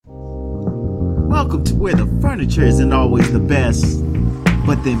Welcome to where the furniture isn't always the best,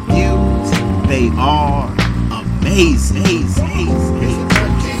 but them views, they are amazing. It's a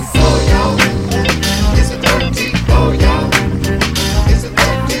 13 for y'all. It's a 13 for y'all. It's a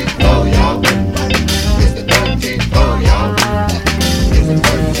 13 for y'all. It's a 13 for y'all. It's a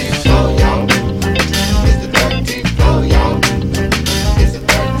 13 for y'all. It's a 13 for y'all. It's a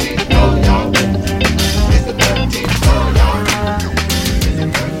 13 for y'all. It's a 13 for y'all.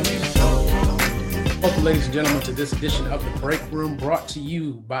 Welcome, ladies and gentlemen, to this edition of The Break Room, brought to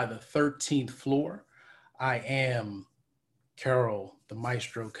you by the 13th Floor. I am Carol, the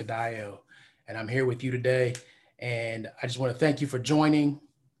Maestro Cadillo, and I'm here with you today. And I just want to thank you for joining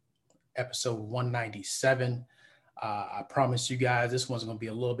episode 197. I promise you guys this one's going to be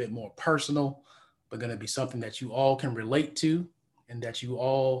a little bit more personal, but going to be something that you all can relate to and that you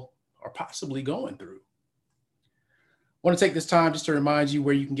all are possibly going through. I want to take this time just to remind you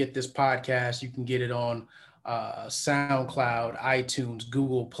where you can get this podcast. You can get it on SoundCloud, iTunes,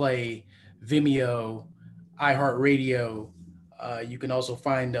 Google Play, Vimeo, iHeartRadio. You can also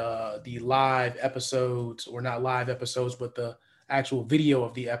find the live episodes, or not live episodes, but the actual video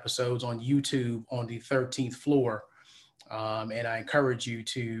of the episodes on YouTube on the 13th Floor. And I encourage you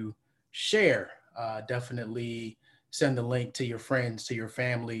to share. Definitely send the link to your friends, to your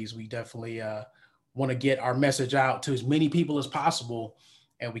families. We definitely want to get our message out to as many people as possible,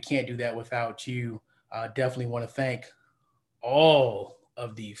 and we can't do that without you. Definitely want to thank all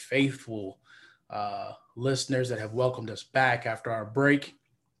of the faithful listeners that have welcomed us back after our break.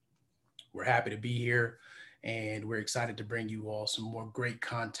 We're happy to be here, and we're excited to bring you all some more great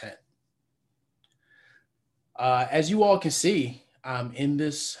content. As you all can see, I'm in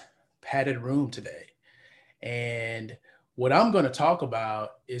this padded room today, and what I'm going to talk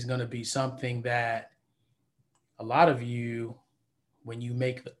about is going to be something that a lot of you, when you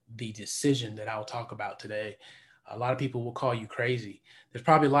make the decision that I'll talk about today, a lot of people will call you crazy. There's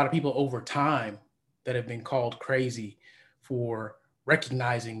probably a lot of people over time that have been called crazy for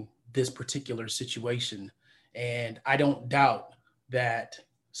recognizing this particular situation. And I don't doubt that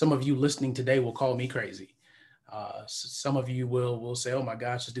some of you listening today will call me crazy. Some of you will say, oh my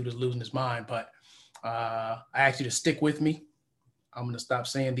gosh, this dude is losing his mind. But I ask you to stick with me. I'm going to stop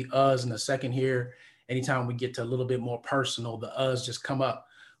saying the uhs in a second here. Anytime we get to a little bit more personal, the uhs just come up.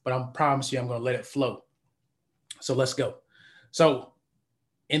 But I promise you, I'm going to let it flow. So let's go. So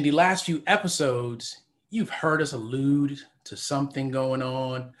in the last few episodes, you've heard us allude to something going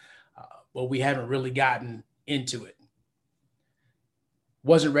on, but we haven't really gotten into it.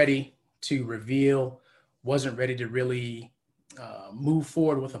 Wasn't ready to reveal, wasn't ready to really move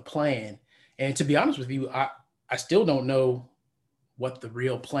forward with a plan. And to be honest with you, I still don't know what the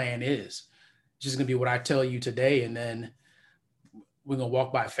real plan is. It's just going to be what I tell you today, and then we're going to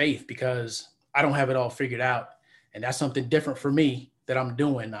walk by faith, because I don't have it all figured out. And that's something different for me that I'm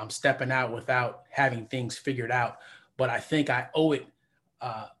doing. I'm stepping out without having things figured out. But I think I owe it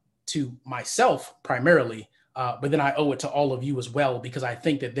to myself primarily, but then I owe it to all of you as well, because I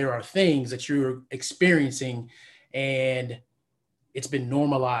think that there are things that you're experiencing and it's been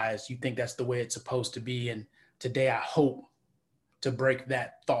normalized. You think that's the way it's supposed to be. And today I hope to break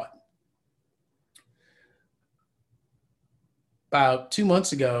that thought. About 2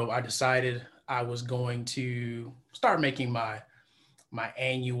 months ago, I decided I was going to start making my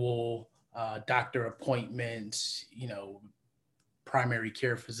annual doctor appointments, primary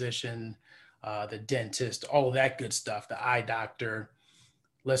care physician, the dentist, all of that good stuff, the eye doctor.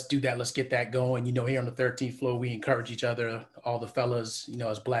 Let's do that. Let's get that going. Here on the 13th Floor, we encourage each other, all the fellas,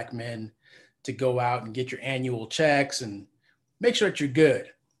 as Black men, to go out and get your annual checks and make sure that you're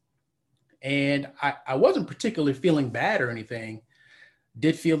good. And I wasn't particularly feeling bad or anything.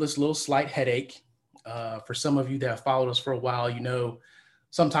 Did feel this little slight headache. For some of you that have followed us for a while,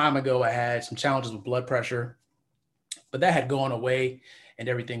 some time ago I had some challenges with blood pressure, but that had gone away and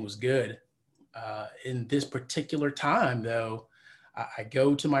everything was good. In this particular time, though, I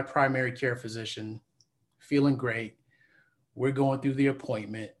go to my primary care physician, feeling great. We're going through the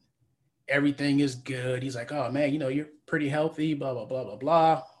appointment. Everything is good. He's like, oh man, you're pretty healthy, blah, blah, blah, blah,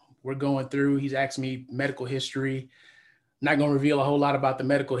 blah. We're going through, he's asking me medical history. Not going to reveal a whole lot about the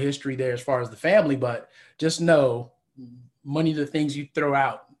medical history there as far as the family, but just know money, the things you throw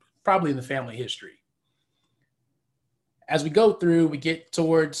out, probably in the family history. As we go through, we get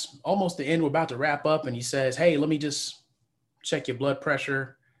towards almost the end. We're about to wrap up, and he says, hey, let me just check your blood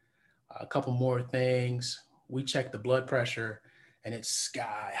pressure. A couple more things. We check the blood pressure, and it's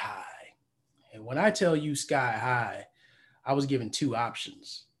sky high. And when I tell you sky high, I was given two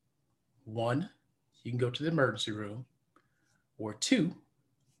options. One, you can go to the emergency room, or two,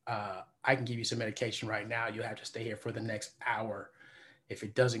 I can give you some medication right now. You'll have to stay here for the next hour. If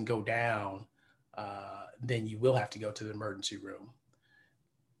it doesn't go down, then you will have to go to the emergency room.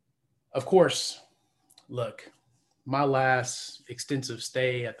 Of course, look, my last extensive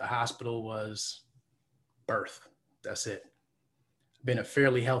stay at the hospital was birth. That's it. Been a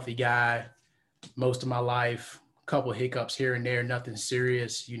fairly healthy guy most of my life. Couple hiccups here and there, nothing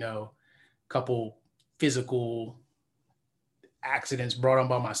serious, couple physical accidents brought on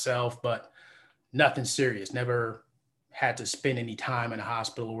by myself, but nothing serious. Never had to spend any time in a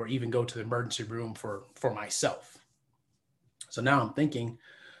hospital or even go to the emergency room for myself. So now I'm thinking,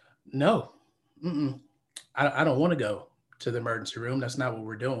 no, I don't want to go to the emergency room. That's not what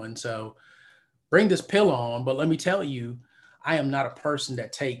we're doing. So bring this pill on. But let me tell you, I am not a person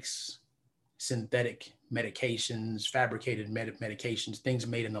that takes synthetic medications, fabricated medications, things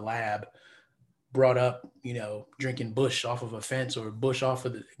made in the lab, brought up, drinking bush off of a fence or bush off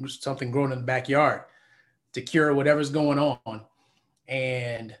of something growing in the backyard to cure whatever's going on.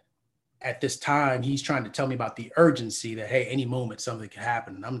 And at this time, he's trying to tell me about the urgency that, hey, any moment something could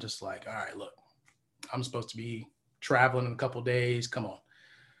happen. And I'm just like, all right, look, I'm supposed to be traveling in a couple of days. Come on,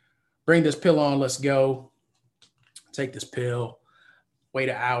 bring this pill on. Let's go. Take this pill. Wait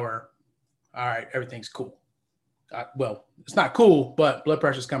an hour. All right, everything's cool. Well, it's not cool, but blood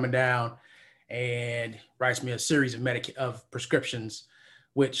pressure's coming down, and writes me a series of prescriptions,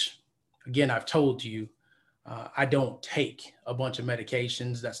 which, again, I've told you, I don't take a bunch of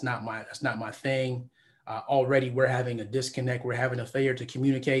medications. That's not my thing. Already, we're having a disconnect. We're having a failure to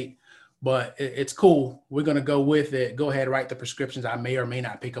communicate, but it's cool. We're gonna go with it. Go ahead, write the prescriptions. I may or may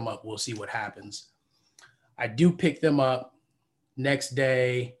not pick them up. We'll see what happens. I do pick them up. Next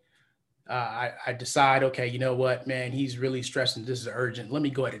day, I decide, okay, you know what, man, he's really stressing. This is urgent. Let me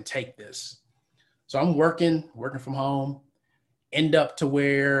go ahead and take this. So I'm working from home, end up to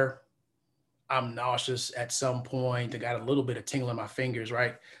where I'm nauseous at some point. I got a little bit of tingle in my fingers,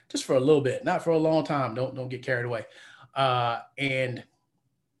 right? Just for a little bit, not for a long time. Don't get carried away. And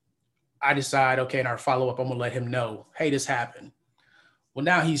I decide, okay, in our follow-up, I'm gonna let him know, hey, this happened. Well,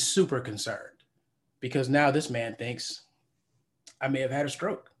 now he's super concerned because now this man thinks I may have had a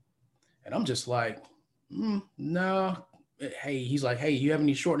stroke. And I'm just like, no. Hey, he's like, hey, you have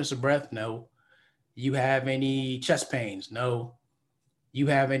any shortness of breath? No. You have any chest pains? No. You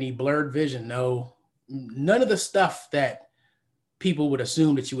have any blurred vision? No. None of the stuff that people would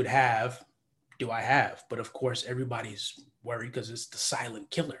assume that you would have, do I have. But of course, everybody's worried because it's the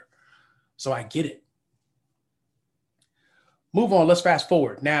silent killer. So I get it. Move on. Let's fast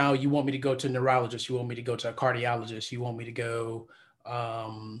forward. Now you want me to go to a neurologist. You want me to go to a cardiologist. You want me to go,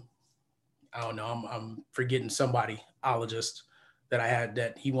 I don't know, I'm forgetting somebodyologist that I had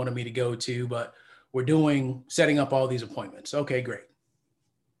that he wanted me to go to, but we're setting up all these appointments. Okay, great.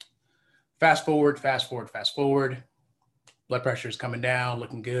 Fast forward. Blood pressure is coming down,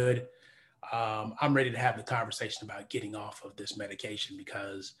 looking good. I'm ready to have the conversation about getting off of this medication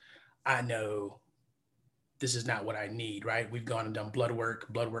because I know this is not what I need, right? We've gone and done blood work.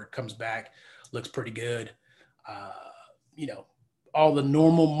 Blood work comes back, looks pretty good. All the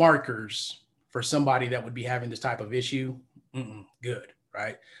normal markers for somebody that would be having this type of issue, good,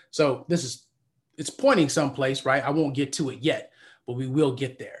 right? So it's pointing someplace, right? I won't get to it yet, but we will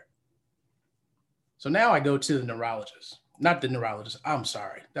get there. So now I go to the neurologist, not the neurologist. I'm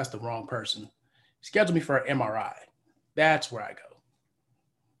sorry, that's the wrong person. Schedule me for an MRI. That's where I go.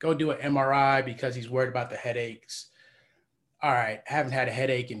 Go do an MRI because he's worried about the headaches. All right, I haven't had a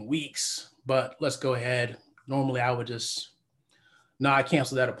headache in weeks, but let's go ahead. Normally I would I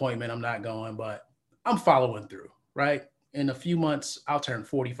canceled that appointment. I'm not going, but I'm following through, right? In a few months, I'll turn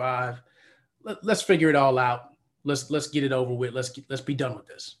 45. Let's figure it all out. Let's get it over with. Let's be done with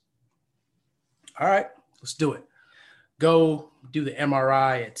this. All right, let's do it. Go do the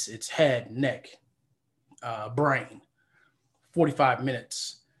MRI. It's head, neck, brain. 45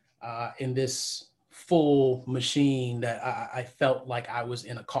 minutes in this full machine that I felt like I was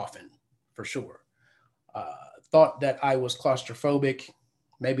in a coffin for sure. Thought that I was claustrophobic,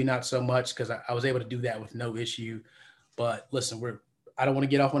 maybe not so much because I was able to do that with no issue. But listen, I don't want to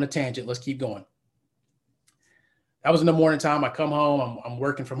get off on a tangent. Let's keep going. That was in the morning time. I come home. I'm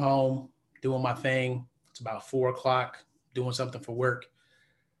working from home, doing my thing. It's about 4:00, doing something for work.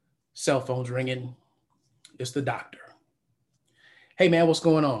 Cell phone's ringing. It's the doctor. Hey man, what's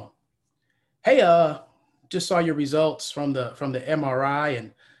going on? Hey, just saw your results from the MRI,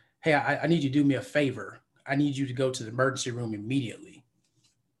 and hey, I need you to do me a favor. I need you to go to the emergency room immediately.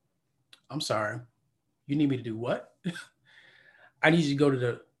 I'm sorry. You need me to do what? I need you to go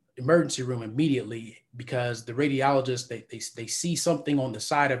to emergency room immediately because the radiologist, they see something on the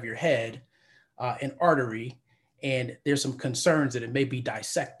side of your head, an artery, and there's some concerns that it may be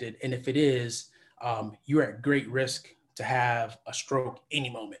dissected. And if it is, you're at great risk to have a stroke any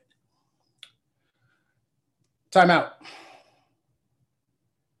moment. Time out.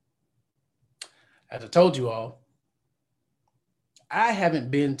 As I told you all, I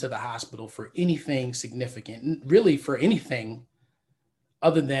haven't been to the hospital for anything significant, really for anything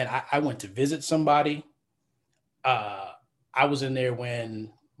other than I went to visit somebody. I was in there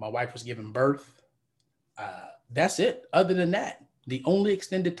when my wife was giving birth. That's it. Other than that, the only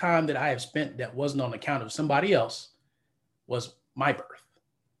extended time that I have spent that wasn't on account of somebody else was my birth.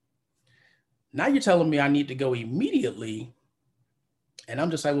 Now you're telling me I need to go immediately. And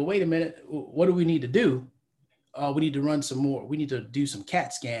I'm just like, well, wait a minute. What do we need to do? We need to run some more. We need to do some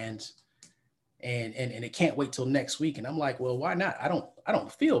CAT scans, and it can't wait till next week. And I'm like, well, why not? I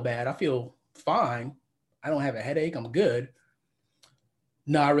don't feel bad. I feel fine. I don't have a headache. I'm good.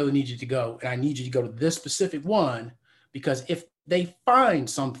 No, I really need you to go. And I need you to go to this specific one because if they find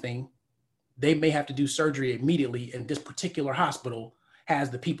something, they may have to do surgery immediately. And this particular hospital has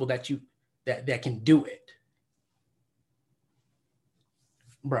the people that can do it.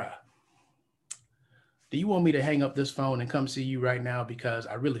 Bruh, do you want me to hang up this phone and come see you right now? Because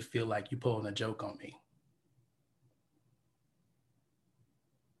I really feel like you're pulling a joke on me.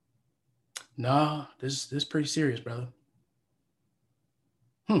 Nah, this is pretty serious, brother.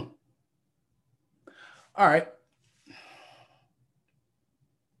 All right.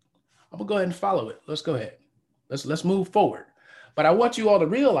 I'm gonna go ahead and follow it. Let's go ahead. Let's move forward. But I want you all to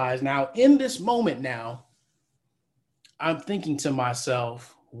realize now, in this moment now, I'm thinking to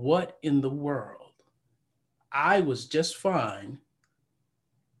myself, what in the world? I was just fine.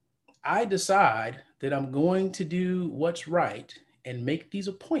 I decide that I'm going to do what's right and make these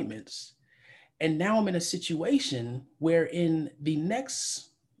appointments. And now I'm in a situation where in the next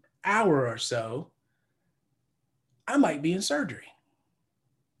hour or so, I might be in surgery.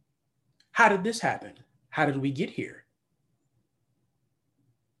 How did this happen? How did we get here?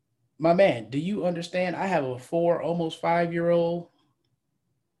 My man, do you understand? I have a 4, almost 5-year-old.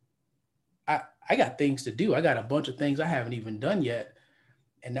 I got things to do. I got a bunch of things I haven't even done yet.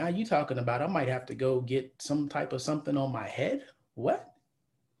 And now you talking about I might have to go get some type of something on my head? What?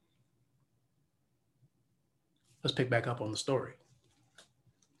 Let's pick back up on the story.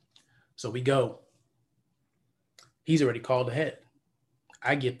 So we go. He's already called ahead.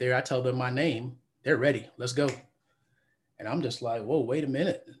 I get there. I tell them my name. They're ready. Let's go. And I'm just like, whoa, wait a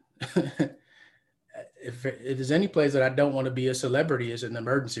minute. If there's any place that I don't want to be a celebrity, is in the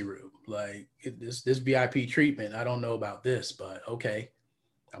emergency room. Like this VIP treatment, I don't know about this, but okay.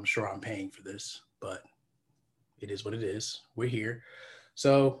 I'm sure I'm paying for this, but it is what it is. We're here.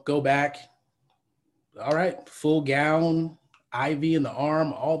 So go back. All right. Full gown, IV in the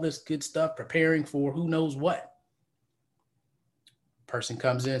arm, all this good stuff, preparing for who knows what. Person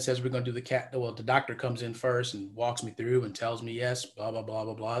comes in, says we're going to do the CAT. Well, the doctor comes in first and walks me through and tells me, yes, blah, blah, blah,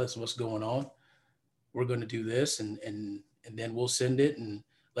 blah, blah. This is what's going on. We're going to do this, and then we'll send it and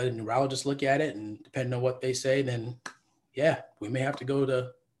let a neurologist look at it. And depending on what they say, then, yeah, we may have to go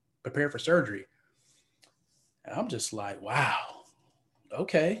to prepare for surgery. And I'm just like, wow,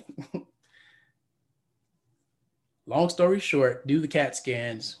 okay. Long story short, do the CAT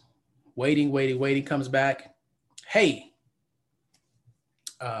scans, waiting, comes back. Hey,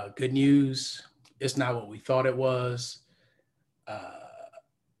 good news. It's not what we thought it was.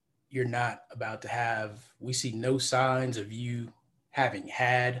 You're not about to have, we see no signs of you having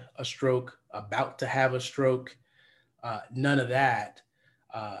had a stroke, about to have a stroke, none of that.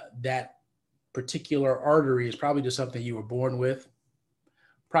 That particular artery is probably just something you were born with.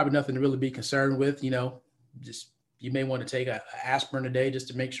 Probably nothing to really be concerned with, just you may want to take an aspirin a day just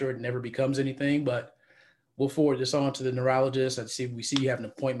to make sure it never becomes anything, but we'll forward this on to the neurologist. We see you have an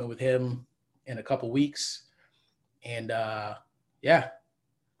appointment with him in a couple weeks. And yeah,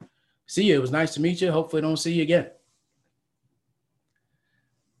 see you. It was nice to meet you. Hopefully I don't see you again.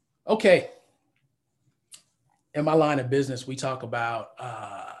 Okay. In my line of business, we talk about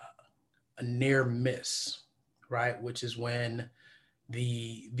a near miss, right? Which is when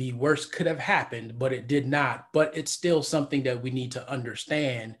the worst could have happened, but it did not. But it's still something that we need to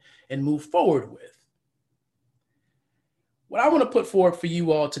understand and move forward with. What I want to put forward for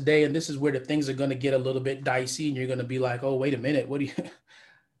you all today, and this is where the things are going to get a little bit dicey, and you're going to be like, oh, wait a minute,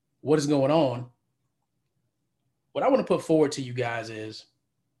 what is going on? What I want to put forward to you guys is,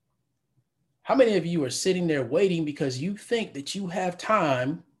 how many of you are sitting there waiting because you think that you have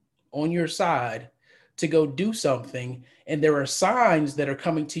time on your side to go do something, and there are signs that are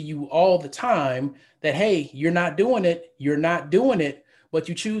coming to you all the time that, hey, you're not doing it, but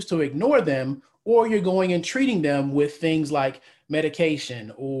you choose to ignore them, or you're going and treating them with things like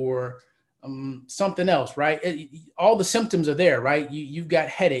medication or something else, right? All the symptoms are there, right? You've got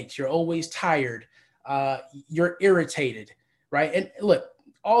headaches, you're always tired, you're irritated, right? And look,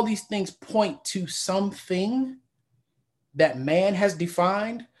 all these things point to something that man has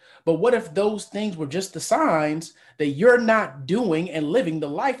defined. But what if those things were just the signs that you're not doing and living the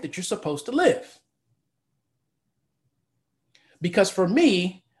life that you're supposed to live? Because for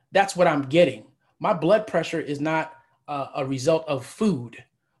me, that's what I'm getting. My blood pressure is not a result of food.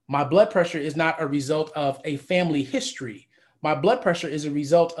 My blood pressure is not a result of a family history. My blood pressure is a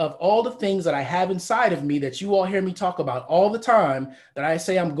result of all the things that I have inside of me that you all hear me talk about all the time, that I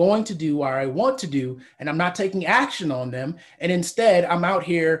say I'm going to do or I want to do, and I'm not taking action on them. And instead, I'm out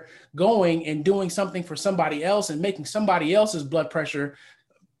here going and doing something for somebody else and making somebody else's blood pressure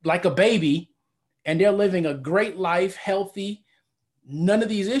like a baby, and they're living a great life, healthy, none of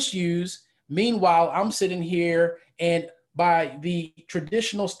these issues. Meanwhile, I'm sitting here, and by the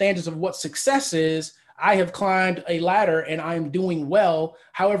traditional standards of what success is, I have climbed a ladder and I'm doing well.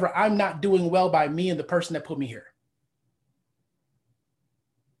 However, I'm not doing well by me and the person that put me here.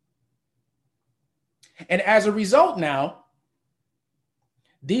 And as a result now,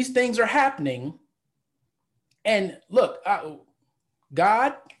 these things are happening. And look,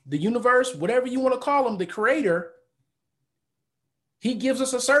 God, the universe, whatever you want to call him, the creator, he gives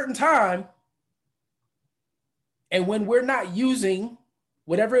us a certain time. And when we're not using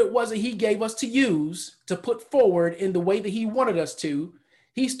whatever it was that he gave us to use to put forward in the way that he wanted us to,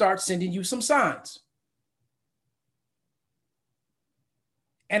 he starts sending you some signs.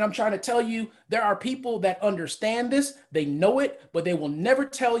 And I'm trying to tell you, there are people that understand this, they know it, but they will never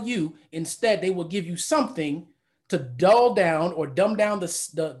tell you. Instead, they will give you something to dull down or dumb down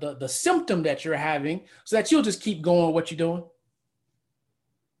the symptom that you're having so that you'll just keep going what you're doing.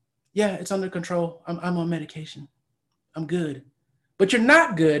 Yeah, it's under control. I'm on medication. I'm good. But you're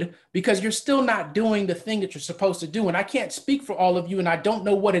not good because you're still not doing the thing that you're supposed to do. And I can't speak for all of you, and I don't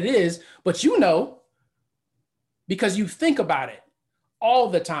know what it is, but you know, because you think about it all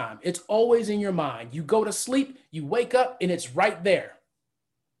the time. It's always in your mind. You go to sleep, you wake up, and it's right there.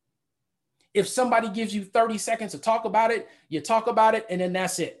 If somebody gives you 30 seconds to talk about it, you talk about it, and then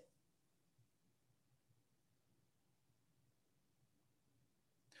that's it.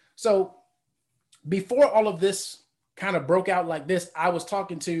 So before all of this kind of broke out like this, I was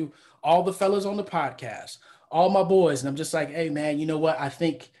talking to all the fellas on the podcast, all my boys, and I'm just like, hey man, you know what? I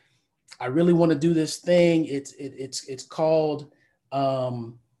think I really want to do this thing. It's called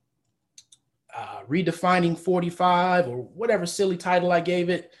Redefining 45 or whatever silly title I gave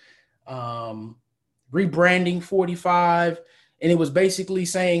it, Rebranding 45. And it was basically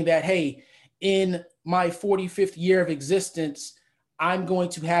saying that, hey, in my 45th year of existence, I'm going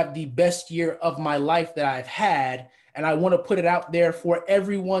to have the best year of my life that I've had. And I want to put it out there for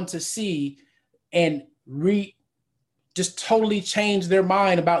everyone to see and just totally change their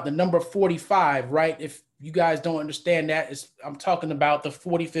mind about the number 45, right? If you guys don't understand that, I'm talking about the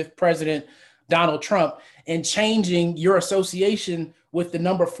 45th president, Donald Trump, and changing your association with the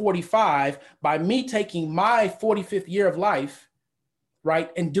number 45 by me taking my 45th year of life, right,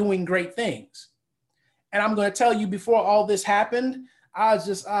 and doing great things. And I'm going to tell you, before all this happened, I was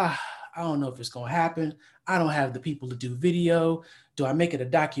just, I don't know if it's going to happen. I don't have the people to do video. Do I make it a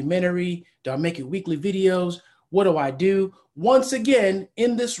documentary? Do I make it weekly videos? What do I do? Once again,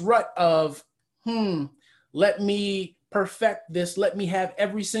 in this rut of, let me perfect this. Let me have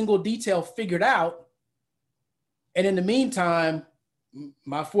every single detail figured out. And in the meantime,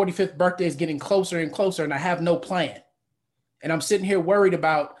 my 45th birthday is getting closer and closer, and I have no plan. And I'm sitting here worried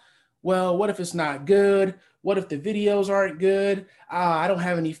about, well, what if it's not good? What if the videos aren't good? I don't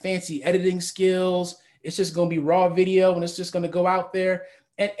have any fancy editing skills. It's just going to be raw video, and it's just going to go out there.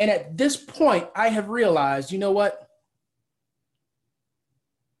 And at this point, I have realized, you know what?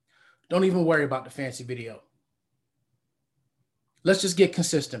 Don't even worry about the fancy video. Let's just get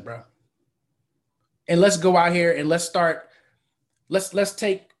consistent, bro. And let's go out here and let's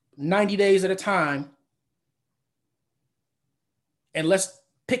take 90 days at a time, and let's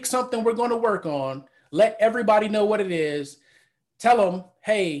pick something we're going to work on. Let everybody know what it is. Tell them,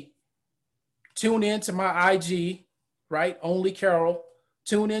 hey, tune in to my IG, right? Only Carol.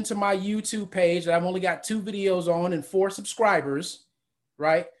 Tune into my YouTube page that I've only got 2 videos on and 4 subscribers,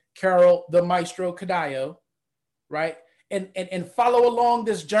 right? Carol, the Maestro Cadillo, right? And follow along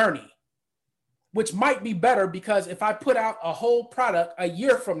this journey. which might be better because if I put out a whole product a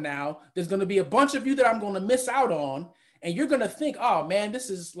year from now, there's going to be a bunch of you that I'm going to miss out on. And you're going to think, oh man, this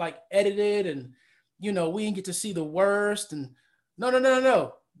is like edited and, you know, we didn't get to see the worst. And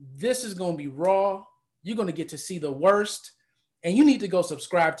no. This is going to be raw. You're going to get to see the worst. And you need to go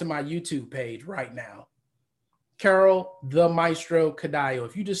subscribe to my YouTube page right now. Carol the Maestro Cadillo.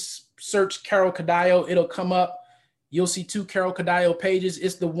 If you just search Carol Cadillo, it'll come up. You'll see 2 Carol Cadillo pages.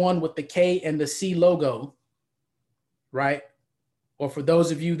 It's the one with the K and the C logo, right? Or for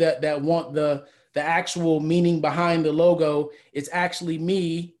those of you that want the actual meaning behind the logo, it's actually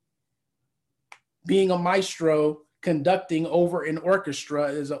me being a maestro conducting over an orchestra.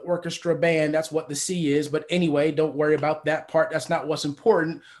 Is an orchestra band. That's what the C is. But anyway, don't worry about that part. That's not what's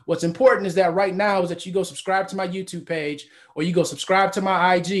important. What's important is that right now is that you go subscribe to my YouTube page or you go subscribe to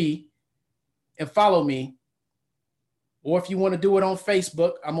my IG and follow me. Or if you want to do it on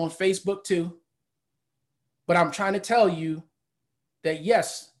Facebook, I'm on Facebook too. But I'm trying to tell you that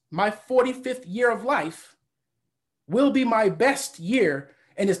yes, my 45th year of life will be my best year.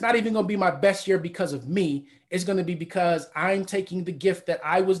 And it's not even going to be my best year because of me. It's going to be because I'm taking the gift that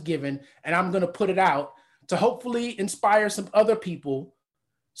I was given and I'm going to put it out to hopefully inspire some other people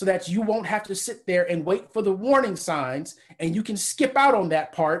so that you won't have to sit there and wait for the warning signs and you can skip out on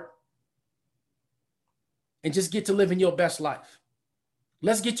that part and just get to living your best life.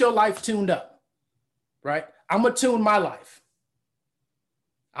 Let's get your life tuned up, right? I'm going to tune my life.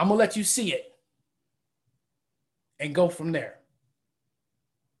 I'm going to let you see it and go from there.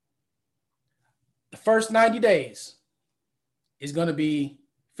 The first 90 days is going to be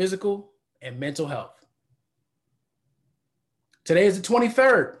physical and mental health. Today is the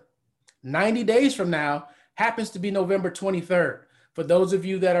 23rd. 90 days from now happens to be November 23rd. For those of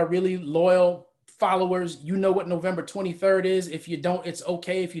you that are really loyal followers, you know what November 23rd is. If you don't, it's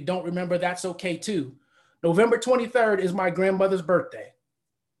okay. If you don't remember, that's okay too. November 23rd is my grandmother's birthday.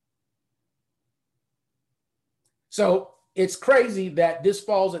 So it's crazy that this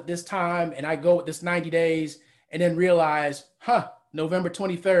falls at this time and I go with this 90 days and then realize, November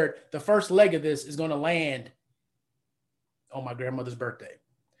 23rd, the first leg of this is going to land on my grandmother's birthday,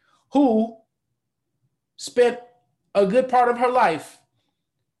 who spent a good part of her life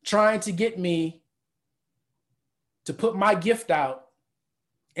trying to get me to put my gift out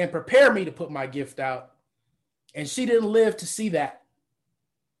and prepare me to put my gift out. And she didn't live to see that.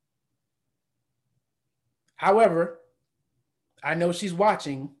 However, I know she's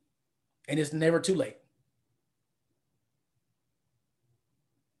watching and it's never too late.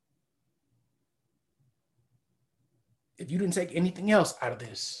 If you didn't take anything else out of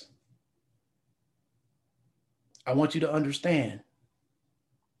this, I want you to understand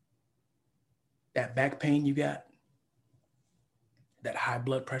that back pain you got, that high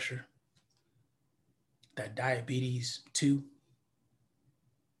blood pressure, that diabetes too,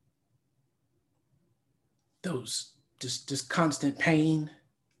 those just constant pain,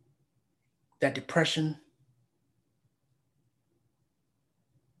 that depression,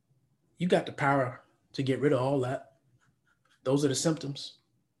 you got the power to get rid of all that. Those are the symptoms,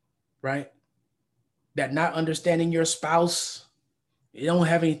 right? That not understanding your spouse, it don't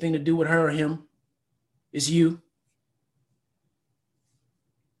have anything to do with her or him. It's you.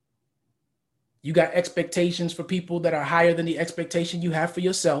 You got expectations for people that are higher than the expectation you have for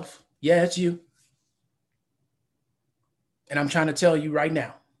yourself. Yeah, it's you. And I'm trying to tell you right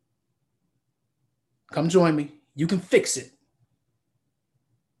now, come join me. You can fix it.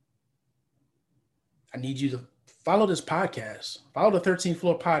 I need you to follow this podcast. Follow the 13th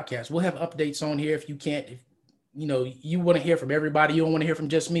Floor podcast. We'll have updates on here if you can't. If you want to hear from everybody, you don't want to hear from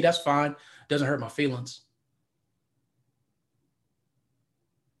just me, that's fine. Doesn't hurt my feelings.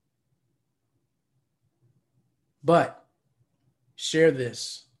 But share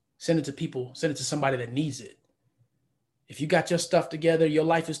this. Send it to people. Send it to somebody that needs it. If you got your stuff together, your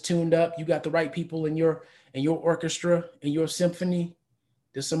life is tuned up, you got the right people in your orchestra, in your symphony,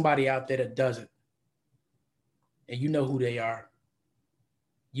 there's somebody out there that does it. And you know who they are.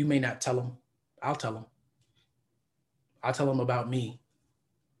 You may not tell them. I'll tell them. I'll tell them about me.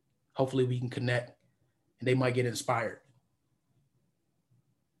 Hopefully we can connect and they might get inspired.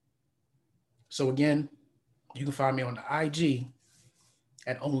 So again, you can find me on the IG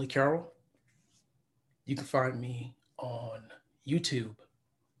at Only Carol. You can find me on YouTube,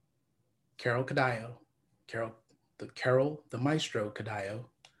 Carol Cadillo, Carol the Maestro Cadillo.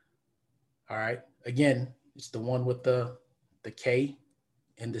 All right. Again, it's the one with the K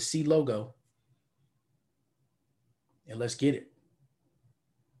and the C logo. And let's get it.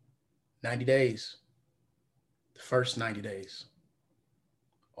 90 days. The first 90 days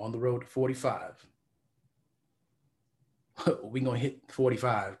on the road to 45. We're going to hit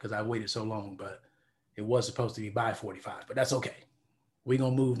 45 because I waited so long, but it was supposed to be by 45, but that's okay. We're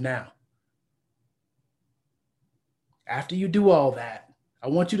going to move now. After you do all that, I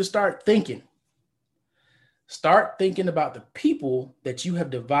want you to start thinking. Start thinking about the people that you have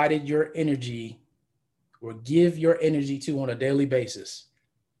divided your energy or give your energy to on a daily basis.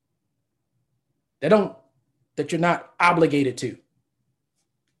 That you're not obligated to.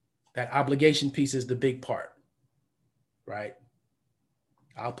 That obligation piece is the big part, right?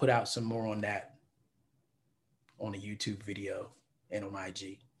 I'll put out some more on that on a YouTube video and on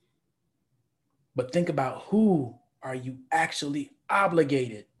IG. But think about, who are you actually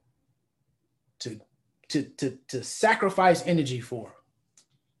obligated to sacrifice energy for?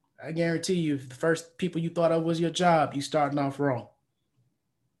 I guarantee you, if the first people you thought of was your job, you starting off wrong.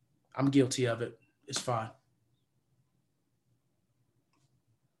 I'm guilty of it. It's fine.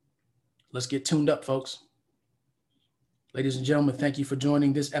 Let's get tuned up, folks. Ladies and gentlemen, thank you for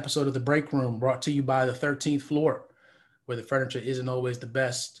joining this episode of The Break Room, brought to you by the 13th Floor, where the furniture isn't always the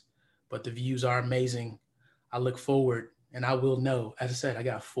best, but the views are amazing. I look forward, and I will know. As I said, I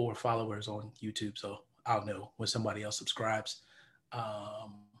got 4 followers on YouTube, so I'll know when somebody else subscribes.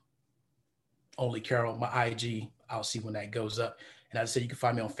 Only Carol, my IG, I'll see when that goes up. And as I said, you can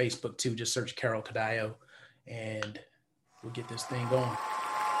find me on Facebook too. Just search Carol Cadillo, and we'll get this thing going.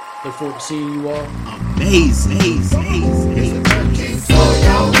 Look forward to seeing you all. Amazing.